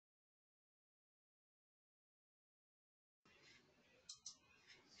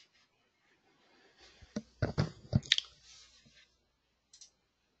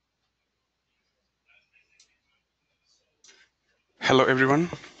Hello everyone,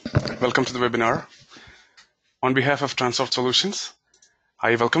 welcome to the webinar. On behalf of Transoft Solutions,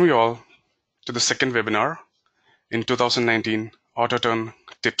 I welcome you all to the second webinar in 2019 AutoTURN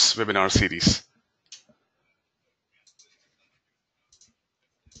Tips webinar series.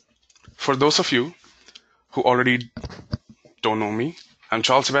 For those of you who already don't know me, I'm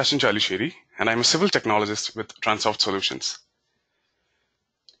Sebastian Chalissery, and I'm a civil technologist with Transoft Solutions.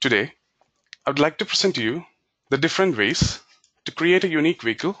 Today, I would like to present to you the different ways to create a unique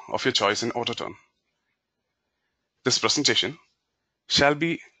vehicle of your choice in AutoTURN. This presentation shall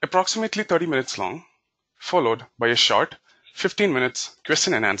be approximately 30 minutes long, followed by a short 15 minutes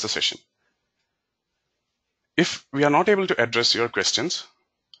question and answer session. If we are not able to address your questions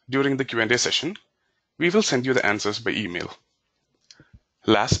during the Q&A session, we will send you the answers by email.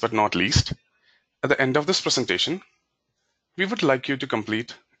 Last but not least, at the end of this presentation, we would like you to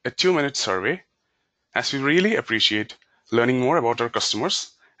complete a 2-minute survey, as we really appreciate learning more about our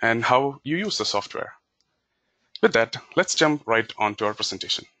customers and how you use the software. With that, let's jump right onto our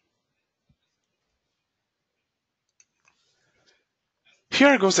presentation.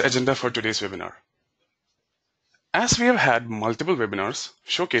 Here goes the agenda for today's webinar. As we have had multiple webinars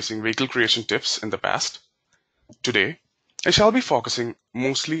showcasing vehicle creation tips in the past, today I shall be focusing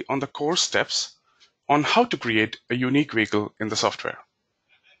mostly on the core steps on how to create a unique vehicle in the software.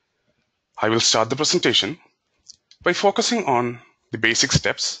 I will start the presentation by focusing on the basic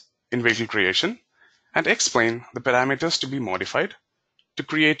steps in vehicle creation and explain the parameters to be modified to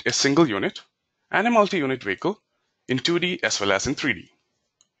create a single unit and a multi-unit vehicle in 2D as well as in 3D.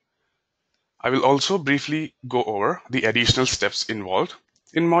 I will also briefly go over the additional steps involved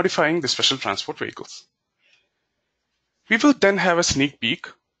in modifying the special transport vehicles. We will then have a sneak peek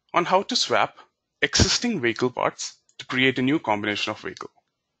on how to swap existing vehicle parts to create a new combination of vehicle.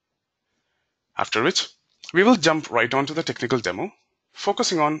 After which, we will jump right onto the technical demo,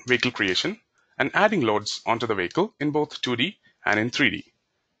 focusing on vehicle creation and adding loads onto the vehicle in both 2D and in 3D.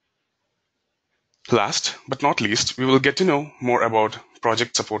 Last but not least, we will get to know more about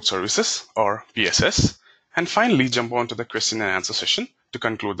Project Support Services, or PSS, and finally jump on to the question and answer session to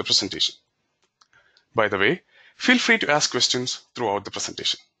conclude the presentation. By the way, feel free to ask questions throughout the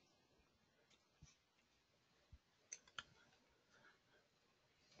presentation.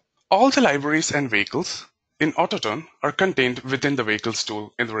 All the libraries and vehicles in AutoTURN are contained within the Vehicles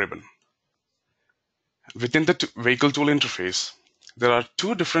tool in the ribbon. Within the Vehicle tool interface, there are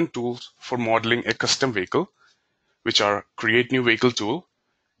two different tools for modeling a custom vehicle, which are Create New Vehicle tool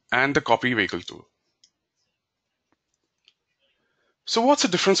and the Copy Vehicle tool. So what's the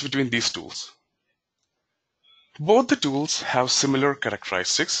difference between these tools? Both the tools have similar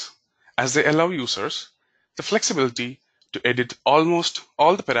characteristics, as they allow users the flexibility to edit almost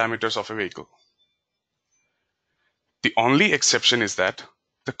all the parameters of a vehicle. The only exception is that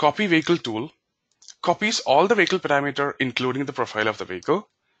the Copy Vehicle tool copies all the vehicle parameter including the profile of the vehicle,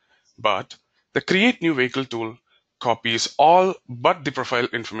 but the Create New Vehicle tool copies all but the profile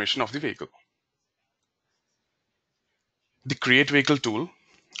information of the vehicle. The Create Vehicle tool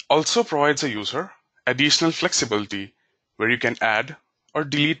also provides a user additional flexibility where you can add or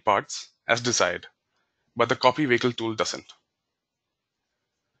delete parts as desired, but the Copy Vehicle tool doesn't.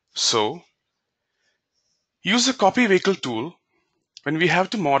 So, use the Copy Vehicle tool when we have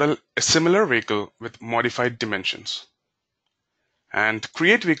to model a similar vehicle with modified dimensions. And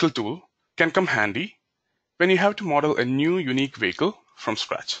Create Vehicle tool can come handy when you have to model a new unique vehicle from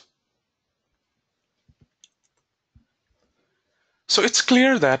scratch. So it's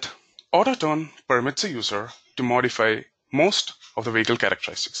clear that AutoTURN permits a user to modify most of the vehicle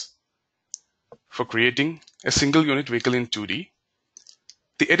characteristics. For creating a single unit vehicle in 2D,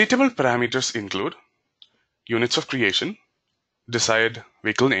 the editable parameters include units of creation, desired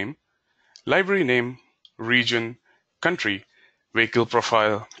vehicle name, library name, region, country, vehicle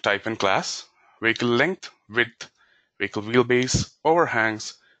profile, type and class, vehicle length, width, vehicle wheelbase,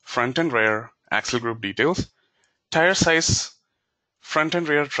 overhangs, front and rear, axle group details, tire size, front and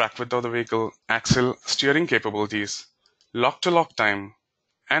rear track width of the vehicle, axle, steering capabilities, lock-to-lock time,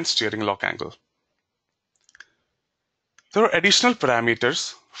 and steering lock angle. There are additional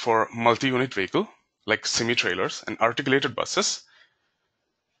parameters for multi-unit vehicle, like semi-trailers and articulated buses,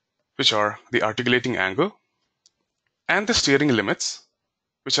 which are the articulating angle, and the steering limits,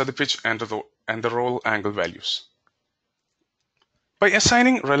 which are the pitch and the roll angle values. By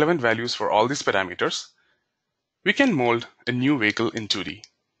assigning relevant values for all these parameters, we can mold a new vehicle in 2D.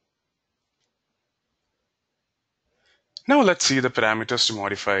 Now let's see the parameters to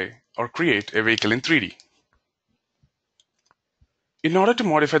modify or create a vehicle in 3D. In order to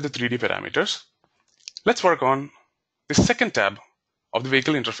modify the 3D parameters, let's work on the second tab of the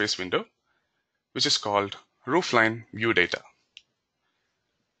vehicle interface window, which is called roofline view data.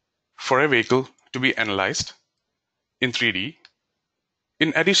 For a vehicle to be analyzed in 3D,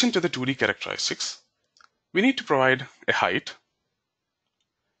 in addition to the 2D characteristics, we need to provide a height,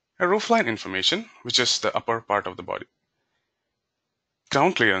 a roofline information, which is the upper part of the body,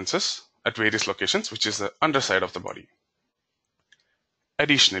 ground clearances at various locations, which is the underside of the body.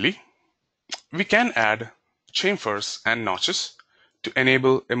 Additionally, we can add chamfers and notches to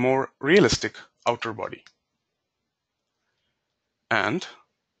enable a more realistic outer body. And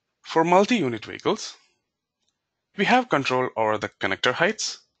for multi-unit vehicles, we have control over the connector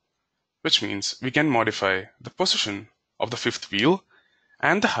heights, which means we can modify the position of the fifth wheel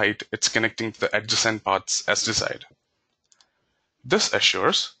and the height it's connecting to the adjacent parts as desired. This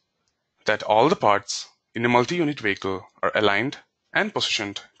assures that all the parts in a multi-unit vehicle are aligned and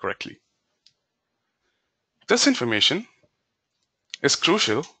positioned correctly. This information is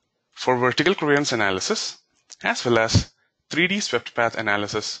crucial for vertical clearance analysis as well as 3D swept path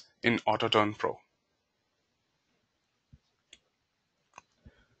analysis in AutoTURN Pro.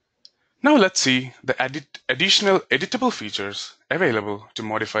 Now let's see the additional editable features available to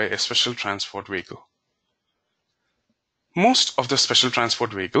modify a special transport vehicle. Most of the special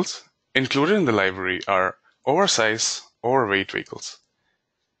transport vehicles included in the library are oversized, overweight vehicles,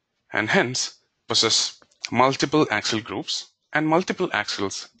 and hence possess multiple axle groups and multiple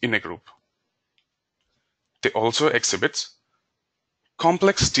axles in a group. They also exhibit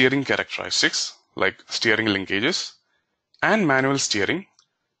complex steering characteristics like steering linkages and manual steering,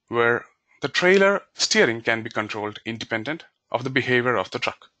 where the trailer steering can be controlled independent of the behavior of the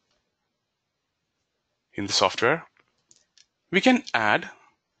truck. In the software, we can add,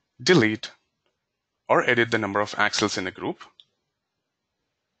 delete, or edit the number of axles in a group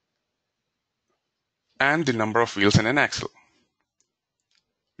and the number of wheels in an axle.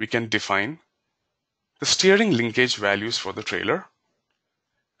 We can define the steering linkage values for the trailer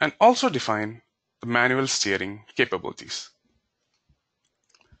and also define the manual steering capabilities.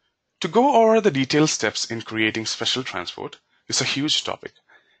 To go over the detailed steps in creating special transport is a huge topic,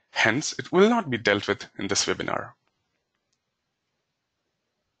 hence it will not be dealt with in this webinar.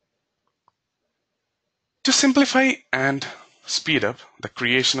 To simplify and speed up the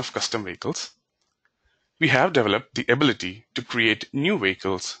creation of custom vehicles, we have developed the ability to create new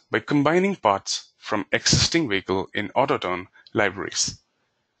vehicles by combining parts from existing vehicle in AutoTURN libraries.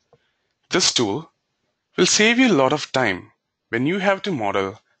 This tool will save you a lot of time when you have to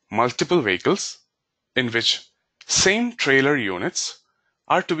model multiple vehicles in which same trailer units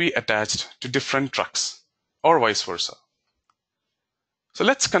are to be attached to different trucks or vice versa. So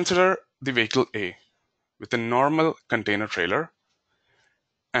let's consider the vehicle A with a normal container trailer,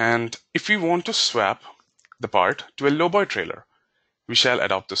 and if we want to swap the part to a lowboy trailer, we shall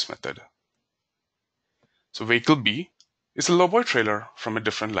adopt this method. So vehicle B is a lowboy trailer from a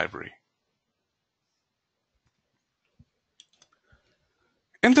different library.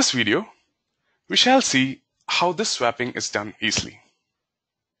 In this video, we shall see how this swapping is done easily.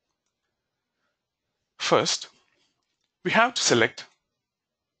 First, we have to select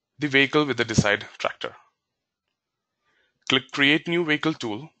the vehicle with the desired tractor. Click Create New Vehicle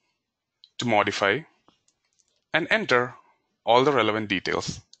tool to modify and enter all the relevant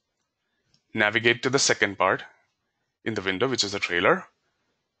details. Navigate to the second part in the window, which is the trailer.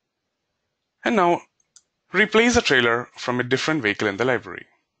 And now replace the trailer from a different vehicle in the library.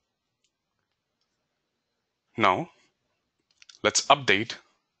 Now, let's update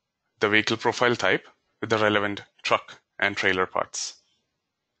the vehicle profile type with the relevant truck and trailer parts.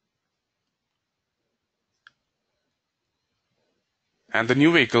 And the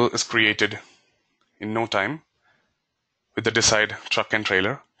new vehicle is created in no time with the desired truck and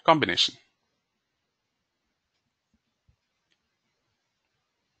trailer combination.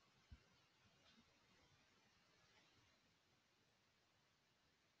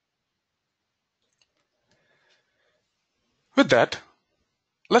 With that,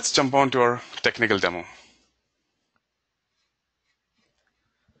 let's jump on to our technical demo.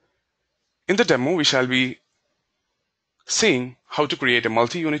 In the demo, we shall be seeing how to create a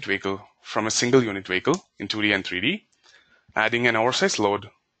multi-unit vehicle from a single unit vehicle in 2D and 3D, adding an oversized load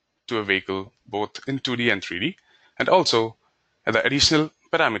to a vehicle both in 2D and 3D, and also the additional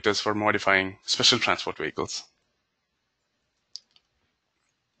parameters for modifying special transport vehicles.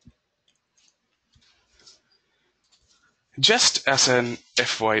 Just as an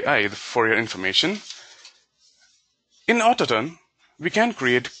FYI for your information, in AutoTURN, we can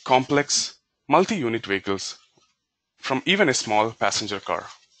create complex multi-unit vehicles from even a small passenger car.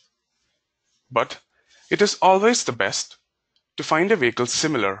 But it is always the best to find a vehicle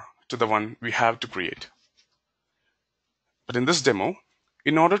similar to the one we have to create. But in this demo,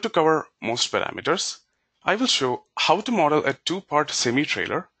 in order to cover most parameters, I will show how to model a two-part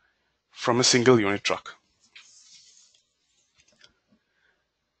semi-trailer from a single unit truck.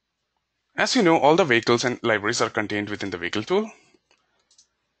 As you know, all the vehicles and libraries are contained within the vehicle tool.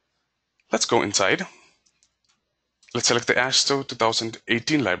 Let's go inside. Let's select the ASHTO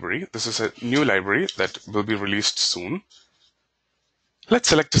 2018 library. This is a new library that will be released soon. Let's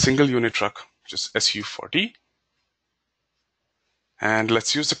select a single unit truck, which is SU40. And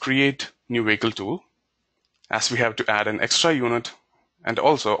let's use the Create New Vehicle tool, as we have to add an extra unit and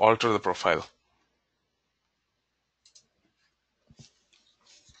also alter the profile.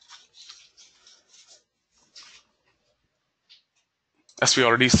 As we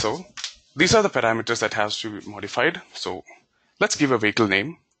already saw, these are the parameters that has to be modified. So let's give a vehicle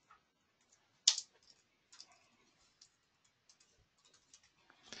name.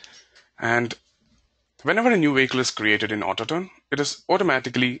 And whenever a new vehicle is created in AutoTURN, it is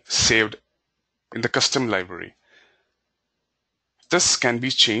automatically saved in the custom library. This can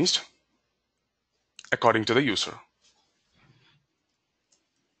be changed according to the user.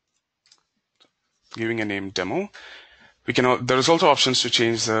 Giving a name demo. There is also options to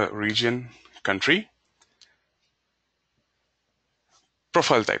change the region, country,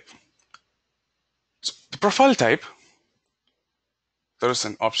 profile type. So the profile type, there is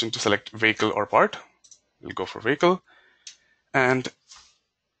an option to select vehicle or part. We'll go for vehicle. And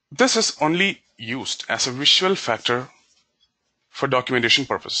this is only used as a visual factor for documentation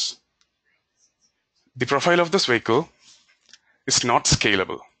purpose. The profile of this vehicle is not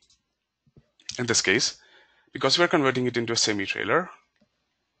scalable. In this case, because we're converting it into a semi-trailer,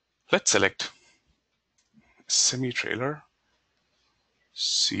 let's select semi-trailer,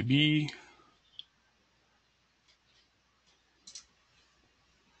 CB,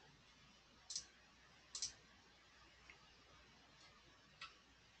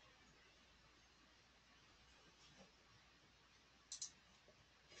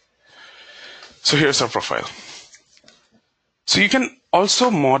 so here's our profile. So you can also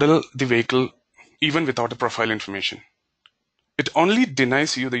model the vehicle even without the profile information. It only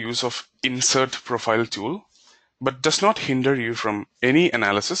denies you the use of Insert Profile tool, but does not hinder you from any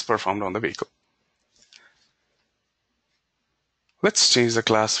analysis performed on the vehicle. Let's change the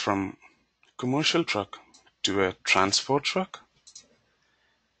class from commercial truck to a transport truck.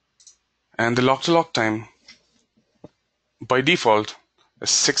 And the log-to-log time by default is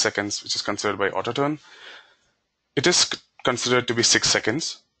 6 seconds, which is considered by AutoTURN. It is considered to be 6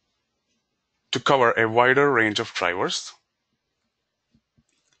 seconds to cover a wider range of drivers.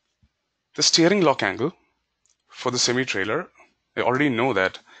 The steering lock angle for the semi-trailer, I already know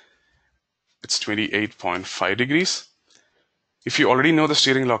that it's 28.5 degrees. If you already know the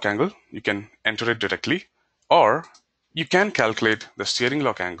steering lock angle, you can enter it directly, or you can calculate the steering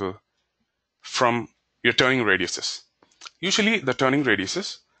lock angle from your turning radiuses. Usually the turning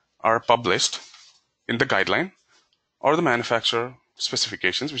radiuses are published in the guideline or the manufacturer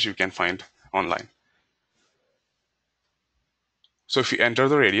specifications, which you can find online. So if you enter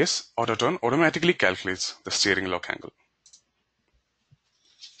the radius, AutoTURN automatically calculates the steering lock angle.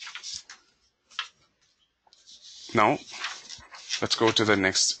 Now, let's go to the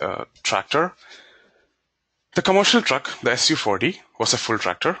next tractor. The commercial truck, the SU40, was a full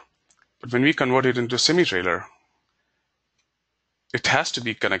tractor, but when we convert it into a semi-trailer, it has to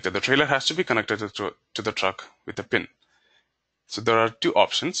be connected. The trailer has to be connected to the truck with a pin. So there are two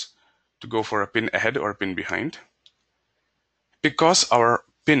options to go for a pin ahead or a pin behind. Because our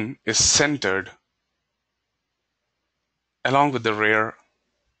pin is centered along with the rear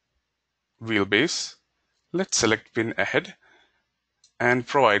wheelbase, let's select pin ahead and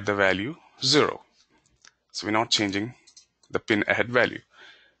provide the value 0. So we're not changing the pin ahead value.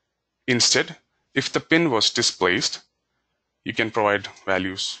 Instead, if the pin was displaced, you can provide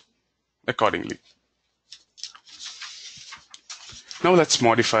values accordingly. Now let's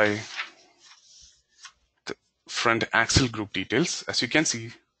modify the front axle group details. As you can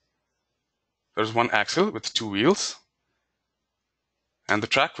see, there's one axle with 2 wheels, and the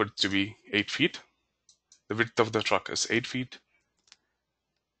track width to be 8 feet. The width of the truck is 8 feet.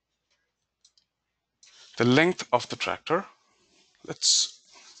 The length of the tractor, let's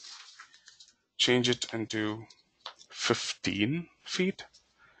change it into 15 feet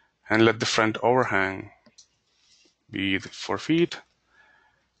and let the front overhang be 4 feet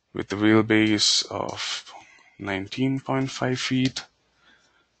with the wheelbase of 19.5 feet.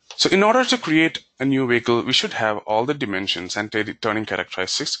 So in order to create a new vehicle, we should have all the dimensions and turning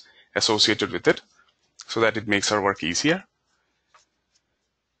characteristics associated with it so that it makes our work easier.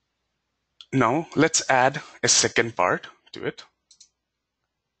 Now let's add a second part to it.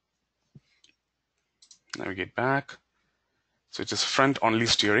 Navigate back. So it is front only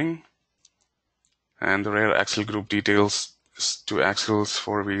steering, and the rear axle group details is 2 axles,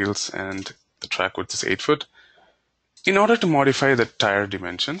 4 wheels, and the track width is 8 foot. In order to modify the tire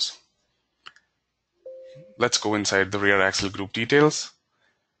dimensions, let's go inside the rear axle group details.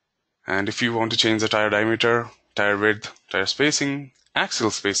 And if you want to change the tire diameter, tire width, tire spacing,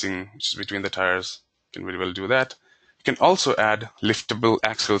 axle spacing, which is between the tires, you can very well do that. You can also add liftable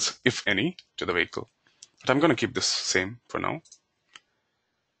axles, if any, to the vehicle. But I'm going to keep this same for now.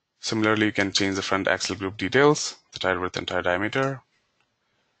 Similarly, you can change the front axle group details, the tire width and tire diameter.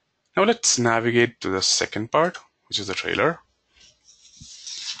 Now let's navigate to the second part, which is the trailer.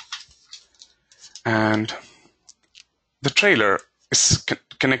 And the trailer is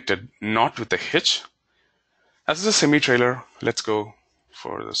connected not with the hitch. As is a semi-trailer, let's go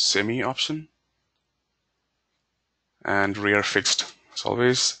for the semi option. And rear fixed as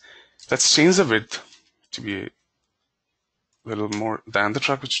always. Let's change the width to be a little more than the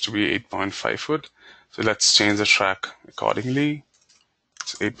truck, which to be 8.5 foot. So let's change the track accordingly.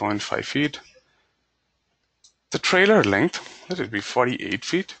 It's 8.5 feet. The trailer length, let it be 48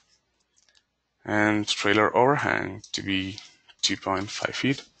 feet. And trailer overhang to be 2.5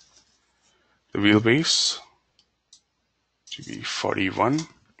 feet. The wheelbase to be 41.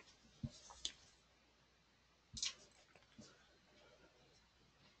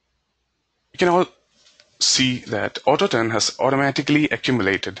 You can all see that AutoTURN has automatically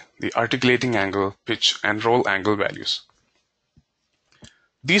accumulated the articulating angle, pitch, and roll angle values.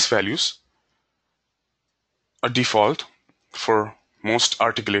 These values are default for most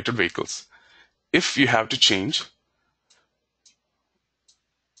articulated vehicles. If you have to change,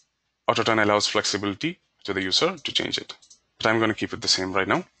 AutoTURN allows flexibility to the user to change it. But I'm going to keep it the same right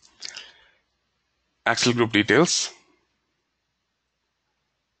now. Axle group details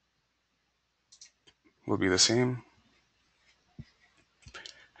will be the same.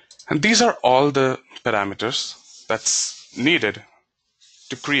 And these are all the parameters that's needed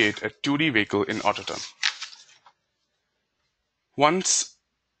to create a 2D vehicle in AutoTURN. Once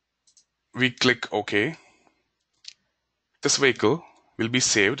we click OK, this vehicle will be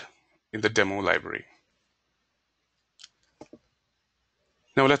saved in the demo library.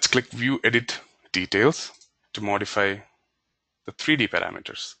 Now let's click View Edit Details to modify the 3D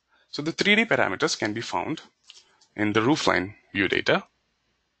parameters. So the 3D parameters can be found in the roofline view data.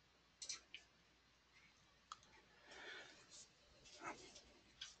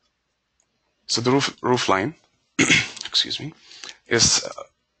 So the roofline, excuse me, is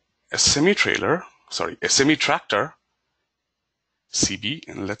a semi-tractor CB,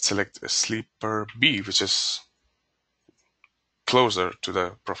 and let's select a sleeper B, which is closer to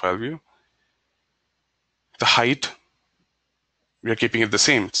the profile view. The height, we are keeping it the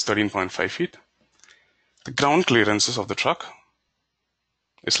same, it's 13.5 feet. The ground clearances of the truck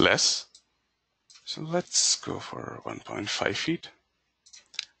is less, so let's go for 1.5 feet.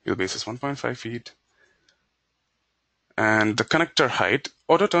 Wheelbase is 1.5 feet. And the connector height,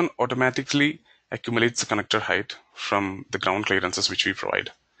 AutoTURN automatically accumulates the connector height from the ground clearances which we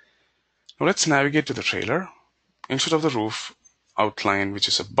provide. Now let's navigate to the trailer. Instead of the roof outline, which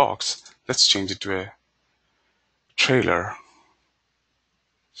is a box, let's change it to a trailer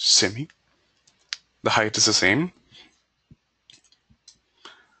semi. The height is the same.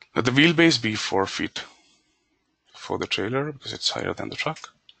 Let the wheelbase be 4 feet for the trailer because it's higher than the truck.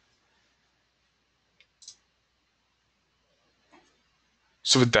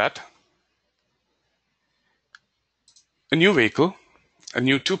 So with that, a new vehicle, a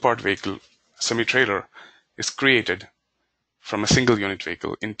new 2-part vehicle, semi-trailer, is created from a single unit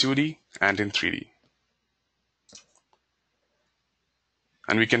vehicle in 2D and in 3D.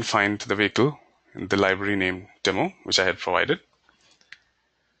 And we can find the vehicle in the library named Demo, which I had provided.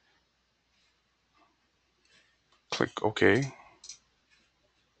 Click OK.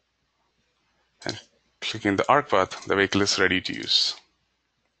 And clicking the arc path, the vehicle is ready to use.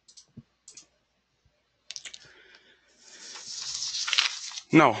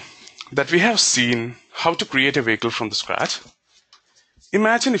 Now that we have seen how to create a vehicle from the scratch,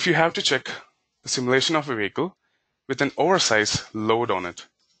 imagine if you have to check the simulation of a vehicle with an oversized load on it.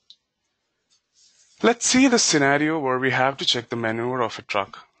 Let's see the scenario where we have to check the maneuver of a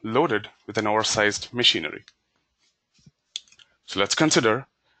truck loaded with an oversized machinery. So let's consider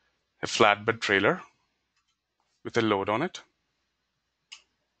a flatbed trailer with a load on it.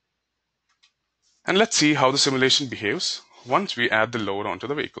 And let's see how the simulation behaves once we add the load onto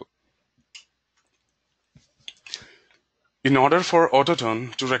the vehicle. In order for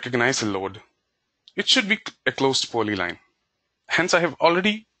AutoTURN to recognize a load, it should be a closed polyline. Hence, I have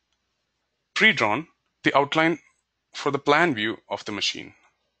already pre-drawn the outline for the plan view of the machine.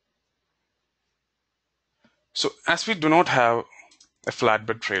 So as we do not have a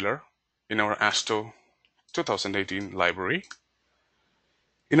flatbed trailer in our ASTO 2018 library,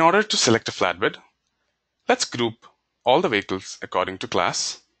 in order to select a flatbed, let's group all the vehicles according to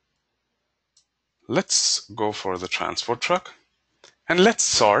class. Let's go for the transport truck and let's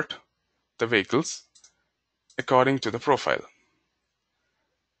sort the vehicles according to the profile.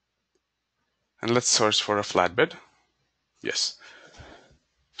 And let's search for a flatbed. Yes.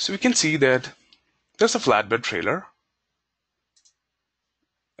 So we can see that there's a flatbed trailer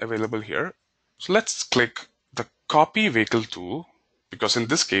available here. So let's click the copy vehicle tool, because in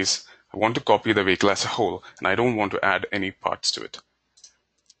this case, I want to copy the vehicle as a whole and I don't want to add any parts to it.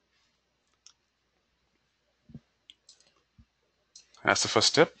 As the first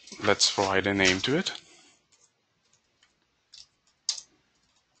step, let's provide a name to it.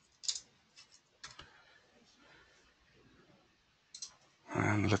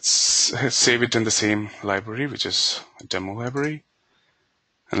 And let's save it in the same library, which is a demo library.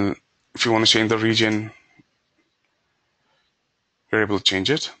 And if you want to change the region, you're able to change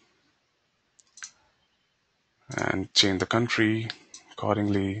it and change the country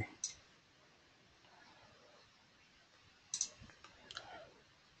accordingly.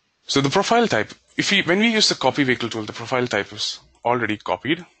 So the profile type, when we use the copy vehicle tool, the profile type is already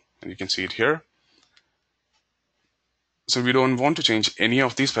copied, and you can see it here. So we don't want to change any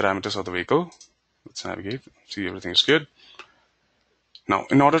of these parameters of the vehicle. Let's navigate, see everything is good. Now,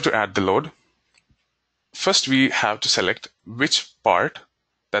 in order to add the load, first we have to select which part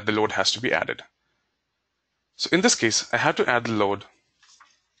that the load has to be added. So in this case, I have to add the load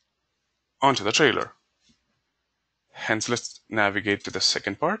onto the trailer. Hence, let's navigate to the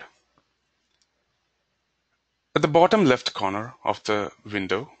second part. At the bottom left corner of the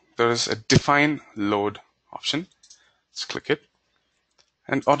window, there is a define load option. Let's click it.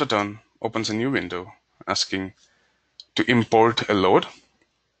 And AutoTURN opens a new window asking to import a load.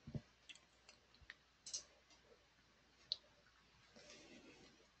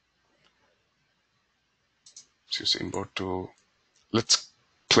 Choose import to, let's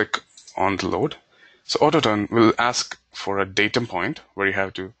click on the load. So AutoTURN will ask for a datum point where you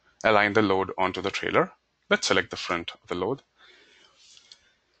have to align the load onto the trailer. Let's select the front of the load.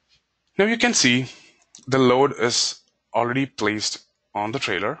 Now you can see the load is already placed on the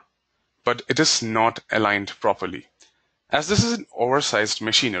trailer, but it is not aligned properly. As this is an oversized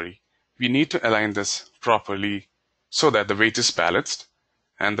machinery, we need to align this properly so that the weight is balanced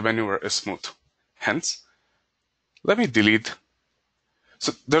and the maneuver is smooth. Hence, let me delete.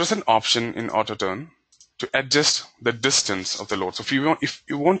 So there is an option in AutoTURN to adjust the distance of the load. So if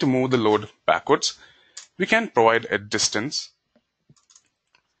you want to move the load backwards, we can provide a distance,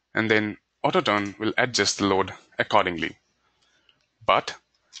 and then AutoTURN will adjust the load accordingly. But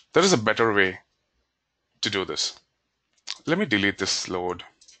there is a better way to do this. Let me delete this load.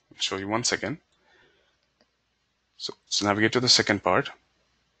 I'll show you once again. So let's navigate to the second part.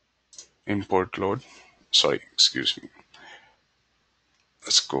 Import load. Sorry, excuse me.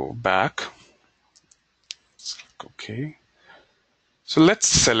 Let's go back. Let's click OK. So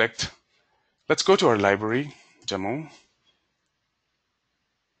let's go to our library, demo.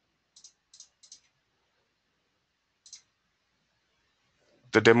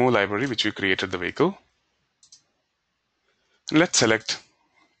 The demo library, which we created the vehicle. And let's select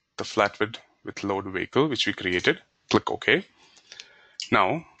the flatbed with load vehicle, which we created. Click OK.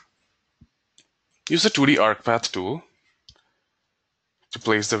 Now, use the 2D ArcPath tool to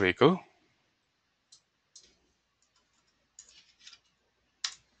place the vehicle.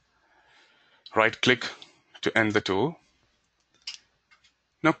 Right-click to end the tool.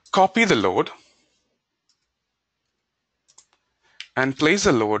 Now copy the load and place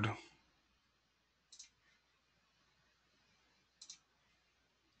the load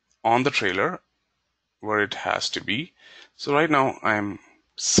on the trailer where it has to be. So right now I'm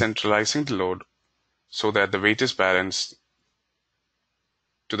centralizing the load so that the weight is balanced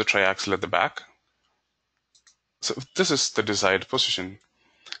to the triaxle at the back. So this is the desired position.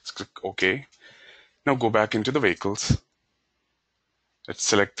 Let's click OK. Now go back into the vehicles. Let's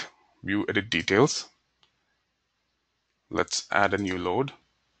select View Edit Details. Let's add a new load.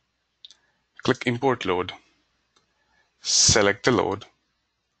 Click Import Load. Select the load.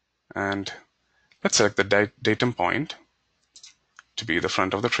 And let's select the datum point to be the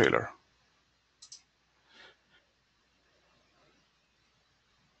front of the trailer.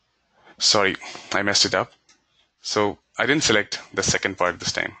 Sorry, I messed it up. So I didn't select the second part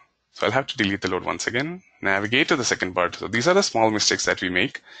this time. So I'll have to delete the load once again, navigate to the second part. So these are the small mistakes that we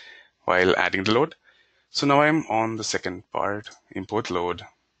make while adding the load. So now I'm on the second part, import load,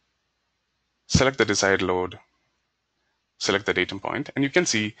 select the desired load, select the datum point, and you can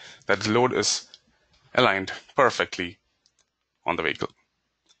see that the load is aligned perfectly on the vehicle.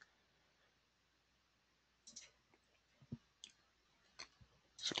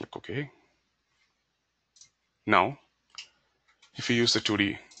 So click OK. Now, if you use the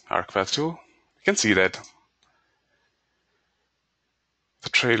 2D ArcPath tool, you can see that the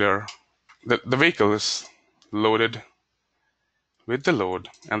trailer, the vehicle is loaded with the load,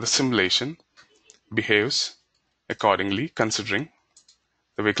 and the simulation behaves accordingly considering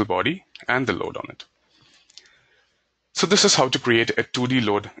the vehicle body and the load on it. So this is how to create a 2D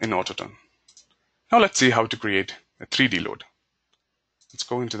load in AutoTURN. Now let's see how to create a 3D load. Let's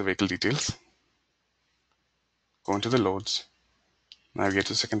go into the vehicle details, go into the loads, navigate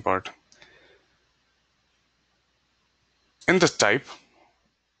to the second part. In the type,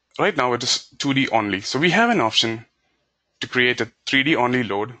 right now it is 2D only. So we have an option to create a 3D only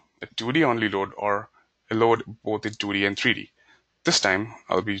load, a 2D only load, or a load both in 2D and 3D. This time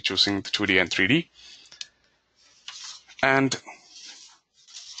I'll be choosing the 2D and 3D. And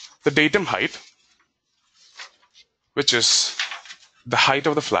the datum height, which is the height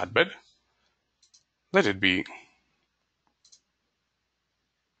of the flatbed, let it be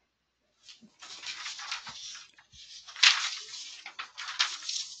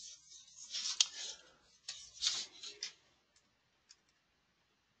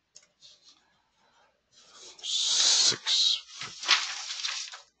 6.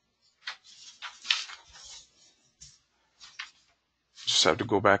 Just have to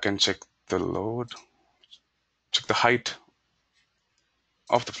go back and check the load, check the height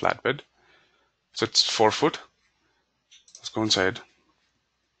of the flatbed. So it's 4 foot. Let's go inside.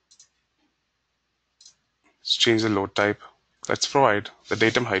 Let's change the load type. Let's provide the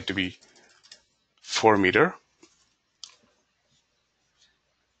datum height to be 4 meter.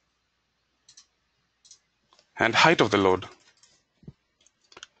 And height of the load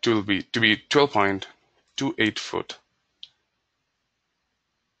to be 12.28 foot.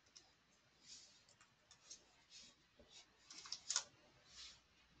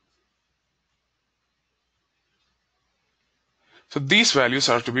 So these values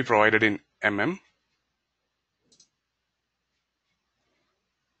are to be provided in mm.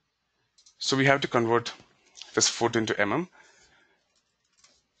 So we have to convert this foot into mm.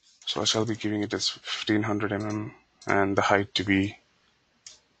 So I shall be giving it as 1500 mm and the height to be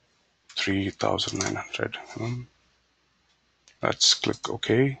 3900 mm. Let's click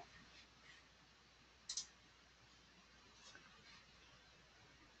OK.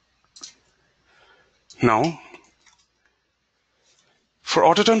 Now, for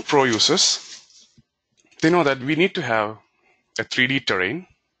AutoTURN Pro users, they know that we need to have a 3D terrain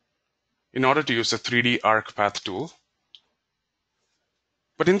in order to use the 3D ArcPath tool.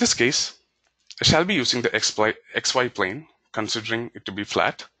 But in this case, I shall be using the XY plane, considering it to be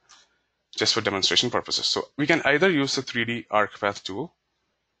flat, just for demonstration purposes. So we can either use the 3D ArcPath tool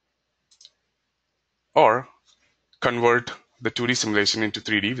or convert the 2D simulation into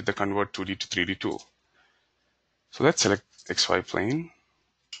 3D with the Convert 2D to 3D tool. So let's select XY plane.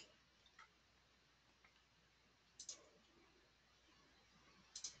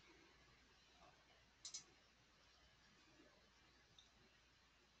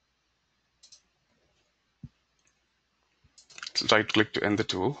 Right click to end the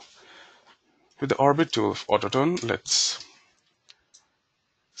tool. With the Orbit tool of AutoTURN, let's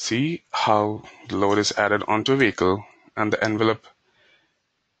see how the load is added onto a vehicle and the envelope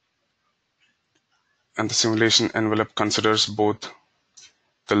and the simulation envelope considers both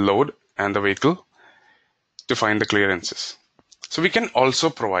the load and the vehicle to find the clearances. So we can also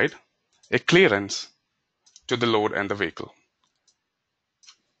provide a clearance to the load and the vehicle.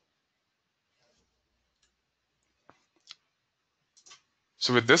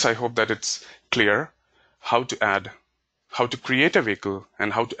 So with this, I hope that it's clear how to create a vehicle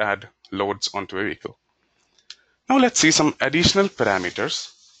and how to add loads onto a vehicle. Now let's see some additional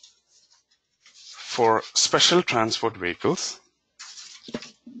parameters for special transport vehicles.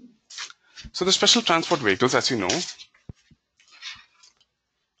 So the special transport vehicles, as you know,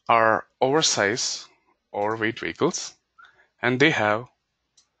 are oversized or weight vehicles, and they have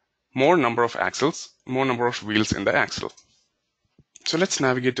more number of axles, more number of wheels in the axle. So let's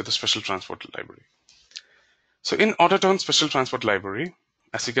navigate to the special transport library. So in AutoTURN special transport library,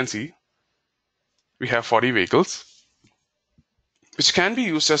 as you can see, we have 40 vehicles, which can be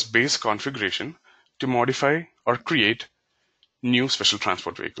used as base configuration to modify or create new special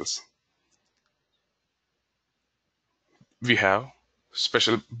transport vehicles. We have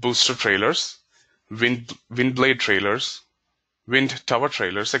special booster trailers, wind blade trailers, wind tower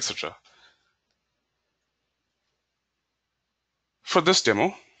trailers, etc. For this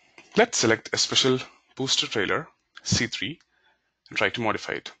demo, let's select a special booster trailer, C3, and try to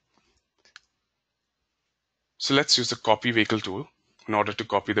modify it. So let's use the copy vehicle tool in order to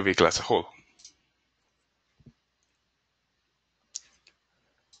copy the vehicle as a whole.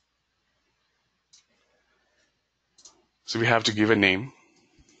 So we have to give a name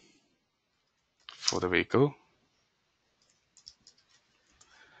for the vehicle,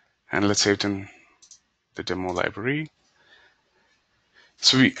 and let's save it in the demo library.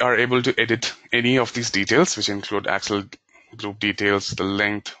 So we are able to edit any of these details, which include axle group details, the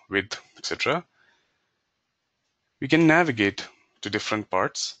length, width, etc. We can navigate to different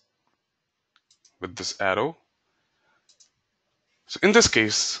parts with this arrow. So in this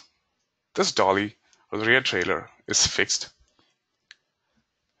case, this dolly or the rear trailer is fixed.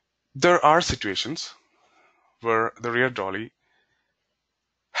 There are situations where the rear dolly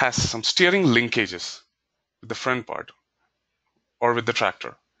has some steering linkages with the front part or with the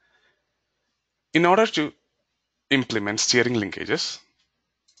tractor. In order to implement steering linkages,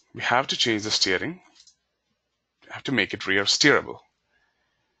 we have to change the steering. We have to make it rear steerable.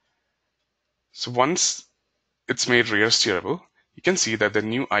 So once it's made rear steerable, you can see that the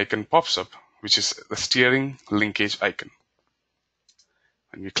new icon pops up, which is the steering linkage icon.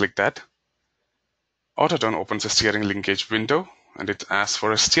 When we click that, AutoTURN opens a steering linkage window and it asks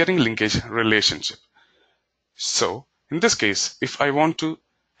for a steering linkage relationship. So in this case, if I want to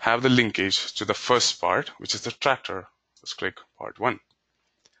have the linkage to the first part, which is the tractor, let's click part 1.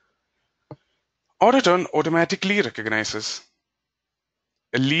 AutoTURN automatically recognizes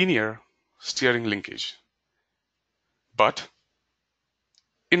a linear steering linkage. But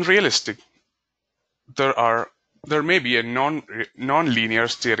in realistic, there may be a non-linear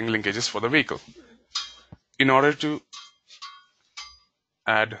steering linkages for the vehicle. In order to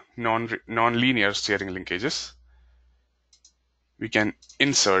add non-linear steering linkages, we can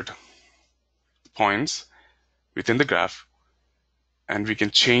insert points within the graph and we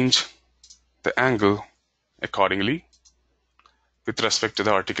can change the angle accordingly with respect to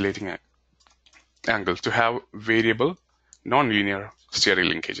the articulating angle to have variable non-linear steering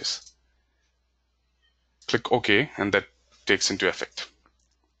linkages. Click OK and that takes into effect.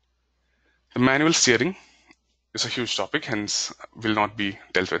 The manual steering is a huge topic, hence will not be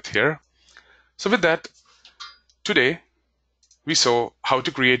dealt with here. So with that, today we saw how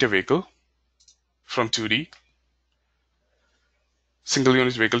to create a vehicle from 2D single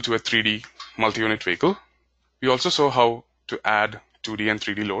unit vehicle to a 3D multi-unit vehicle. We also saw how to add 2D and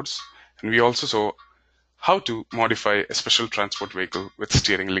 3D loads, and we also saw how to modify a special transport vehicle with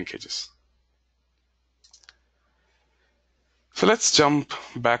steering linkages. So let's jump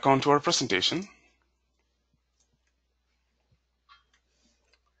back onto our presentation.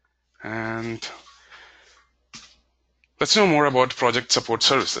 And let's know more about project support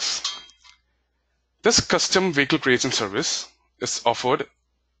services. This custom vehicle creation service is offered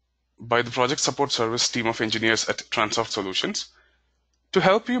by the project support service team of engineers at Transoft Solutions to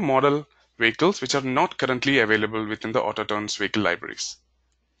help you model vehicles which are not currently available within the AutoTURN's vehicle libraries.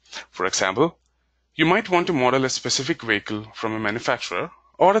 For example, you might want to model a specific vehicle from a manufacturer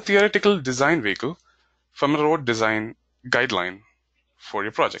or a theoretical design vehicle from a road design guideline for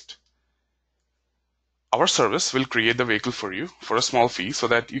your project. Our service will create the vehicle for you for a small fee so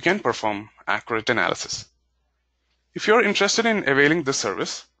that you can perform accurate analysis. If you're interested in availing this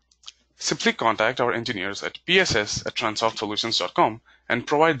service, simply contact our engineers at pss@transoftsolutions.com and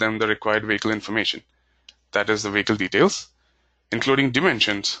provide them the required vehicle information. That is the vehicle details, including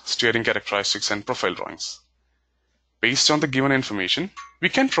dimensions, steering characteristics, and profile drawings. Based on the given information, we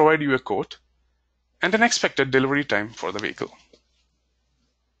can provide you a quote and an expected delivery time for the vehicle.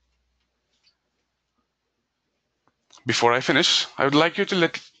 Before I finish, I would like to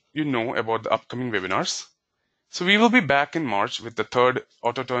let you know about the upcoming webinars. So we will be back in March with the third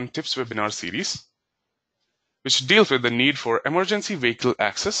AutoTURN Tips webinar series, which deals with the need for emergency vehicle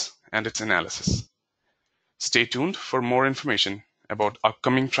access and its analysis. Stay tuned for more information about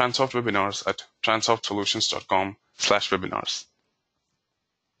upcoming Transoft webinars at transoftsolutions.com/webinars.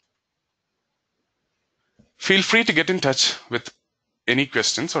 Feel free to get in touch with any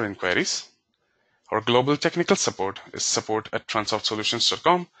questions or inquiries. Our global technical support is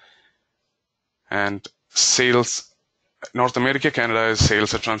support@transoftsolutions.com, and sales North America, Canada is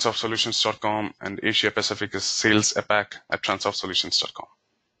sales@transoftsolutions.com, and Asia Pacific is sales@transoftsolutions.com.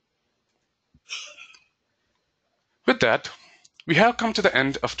 With that, we have come to the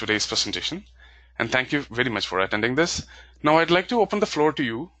end of today's presentation, and thank you very much for attending this. Now I'd like to open the floor to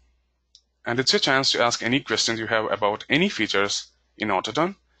you, and it's your chance to ask any questions you have about any features in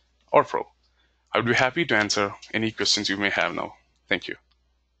AutoTURN or Pro. I would be happy to answer any questions you may have now. Thank you.